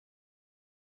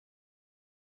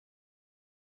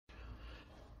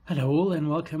Hello all, and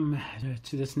welcome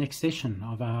to this next session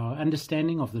of our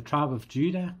understanding of the tribe of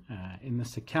Judah in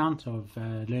this account of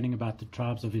learning about the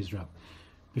tribes of Israel.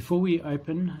 Before we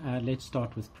open, let's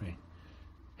start with prayer.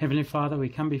 Heavenly Father, we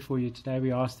come before you today.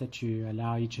 We ask that you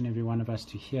allow each and every one of us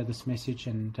to hear this message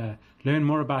and learn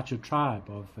more about your tribe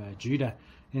of Judah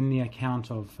in the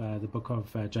account of the book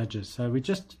of Judges. So we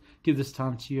just give this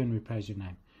time to you and we praise your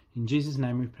name. In Jesus'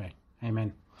 name we pray.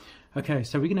 Amen. Okay,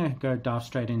 so we're going to dive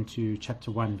straight into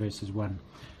chapter 1, verses 1.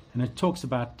 And it talks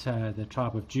about the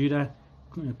tribe of Judah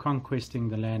conquesting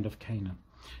the land of Canaan.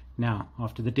 Now,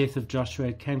 after the death of Joshua,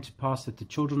 it came to pass that the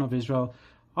children of Israel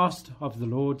asked of the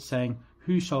Lord, saying,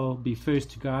 Who shall be first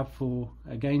to go up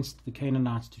against the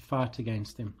Canaanites to fight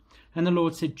against them? And the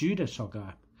Lord said, Judah shall go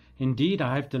up. Indeed,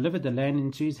 I have delivered the land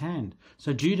into his hand.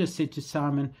 So Judah said to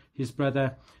Simon, his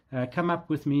brother, Come up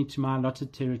with me to my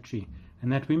allotted territory,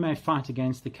 and that we may fight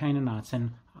against the Canaanites,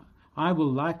 and I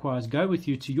will likewise go with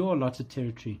you to your allotted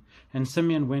territory. And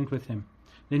Simeon went with him.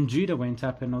 Then Judah went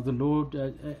up, and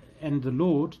the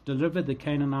Lord delivered the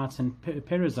Canaanites and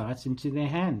Perizzites into their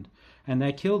hand, and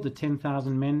they killed the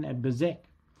 10,000 men at Bezek.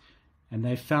 And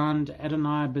they found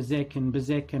Adonai-Bezek in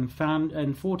Bezek,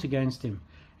 and fought against him,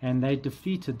 and they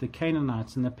defeated the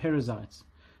Canaanites and the Perizzites.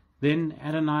 Then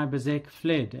Adonai-Bezek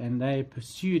fled, and they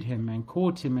pursued him, and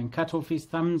caught him, and cut off his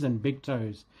thumbs and big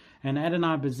toes. And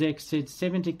Adonai-Bezek said,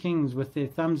 70 kings with their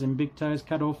thumbs and big toes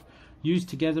cut off used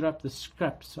to gather up the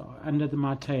scraps under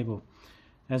my table.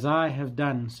 As I have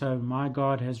done, so my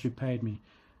God has repaid me.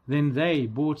 Then they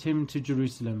brought him to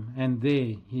Jerusalem, and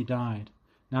there he died.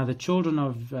 Now the children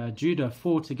of Judah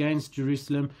fought against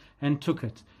Jerusalem and took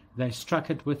it. They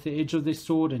struck it with the edge of their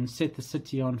sword and set the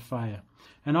city on fire.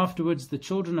 And afterwards the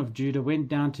children of Judah went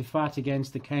down to fight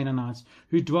against the Canaanites,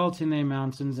 who dwelt in their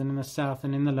mountains and in the south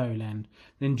and in the lowland.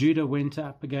 Then Judah went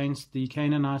up against the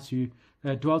Canaanites who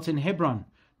dwelt in Hebron.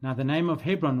 Now the name of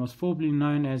Hebron was formerly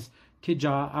known as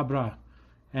Kirjath-Arba.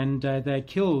 And they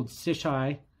killed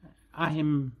Sheshai,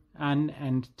 Ahim,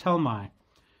 and Talmai.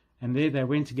 And there they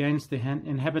went against the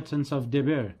inhabitants of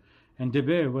Debir. And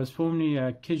Debir was formerly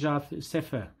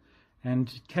Kirjath-Sepher.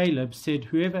 And Caleb said,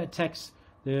 Whoever attacks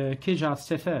the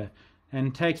Kirjath-Sepher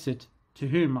and takes it, to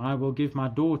whom I will give my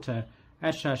daughter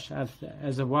Ashash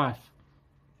as a wife.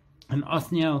 And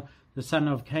Othniel, the son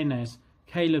of Kenaz,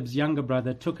 Caleb's younger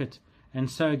brother, took it, and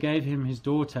so gave him his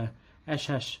daughter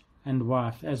Ashash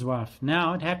as wife.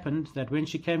 Now it happened that when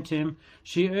she came to him,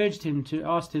 she urged him to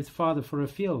ask his father for a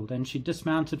field, and she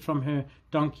dismounted from her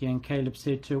donkey, and Caleb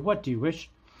said to her, What do you wish?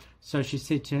 So she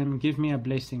said to him, Give me a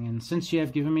blessing, and since you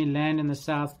have given me land in the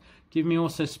south, give me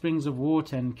also springs of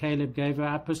water. And Caleb gave her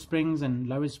upper springs and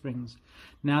lower springs.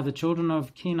 Now the children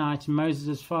of Kenite,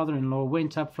 Moses' father-in-law,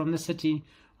 went up from the city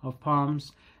of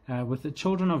palms with the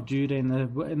children of Judah in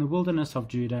the wilderness of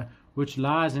Judah, which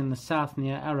lies in the south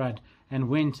near Arad, and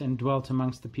went and dwelt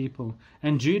amongst the people.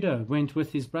 And Judah went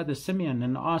with his brother Simeon,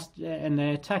 and they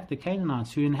attacked the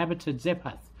Canaanites who inhabited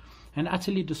Zephath, and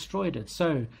utterly destroyed it.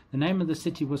 So the name of the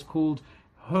city was called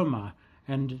Hormah.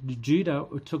 And Judah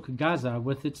took Gaza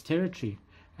with its territory,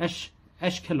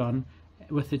 Ashkelon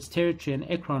with its territory, and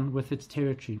Ekron with its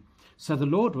territory. So the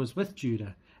Lord was with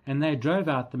Judah, and they drove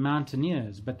out the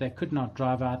mountaineers, but they could not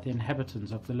drive out the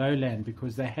inhabitants of the lowland,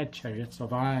 because they had chariots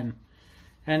of iron.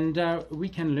 And we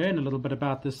can learn a little bit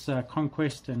about this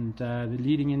conquest and the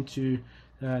leading into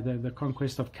the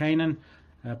conquest of Canaan.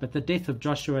 But the death of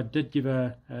Joshua did give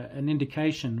an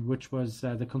indication, which was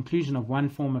the conclusion of one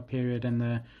former period and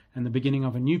the beginning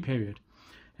of a new period.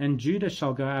 And Judah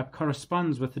shall go up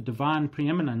corresponds with the divine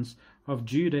preeminence of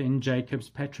Judah in Jacob's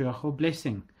patriarchal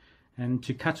blessing. And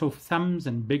to cut off thumbs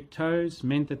and big toes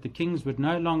meant that the kings would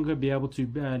no longer be able to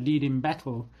lead in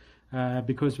battle,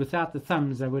 because without the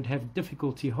thumbs they would have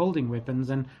difficulty holding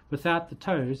weapons, and without the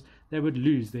toes they would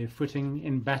lose their footing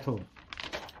in battle.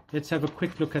 Let's have a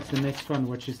quick look at the next one,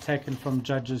 which is taken from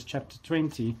Judges chapter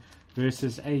 20,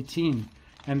 verses 18.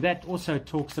 And that also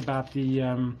talks about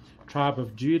the tribe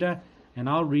of Judah. And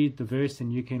I'll read the verse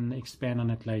and you can expand on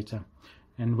it later.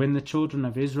 And when the children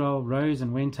of Israel rose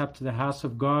and went up to the house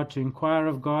of God to inquire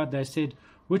of God, they said,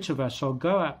 Which of us shall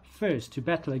go up first to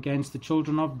battle against the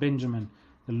children of Benjamin?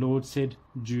 The Lord said,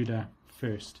 Judah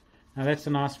first. Now that's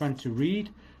a nice one to read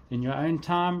in your own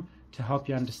time to help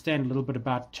you understand a little bit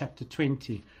about chapter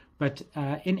 20. But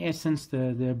in essence,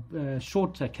 the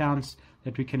short accounts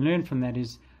that we can learn from that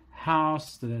is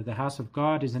the house of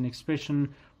God is an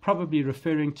expression probably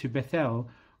referring to Bethel,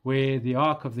 where the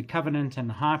Ark of the Covenant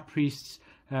and high priests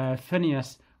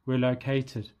Phinehas were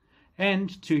located.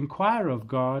 And to inquire of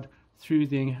God through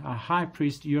the high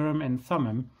priest Urim and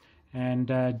Thummim. And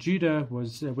Judah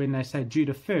was, when they say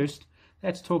Judah first,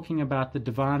 that's talking about the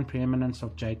divine preeminence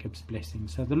of Jacob's blessing.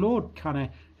 So the Lord kind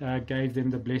of gave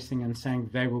them the blessing and saying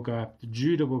they will go up.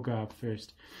 Judah will go up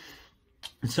first.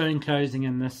 So in closing,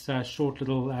 in this short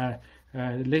little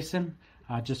lesson,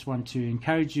 I just want to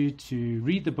encourage you to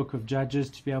read the book of Judges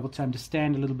to be able to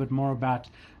understand a little bit more about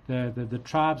the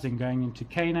tribes and going into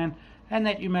Canaan, and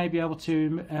that you may be able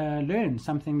to learn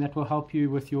something that will help you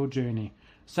with your journey.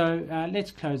 So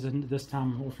let's close this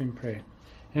time off in prayer.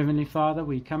 Heavenly Father,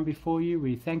 we come before you.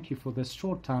 We thank you for this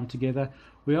short time together.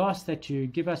 We ask that you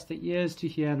give us the ears to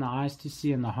hear and the eyes to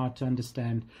see and the heart to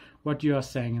understand what you are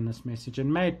saying in this message.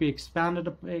 And may it be expanded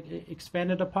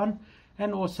upon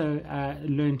and also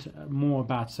learned more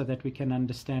about, so that we can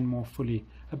understand more fully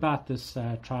about this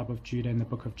tribe of Judah in the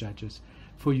book of Judges.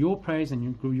 For your praise and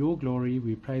your glory,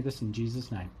 we pray this in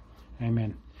Jesus' name.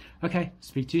 Amen. Okay,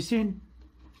 speak to you soon.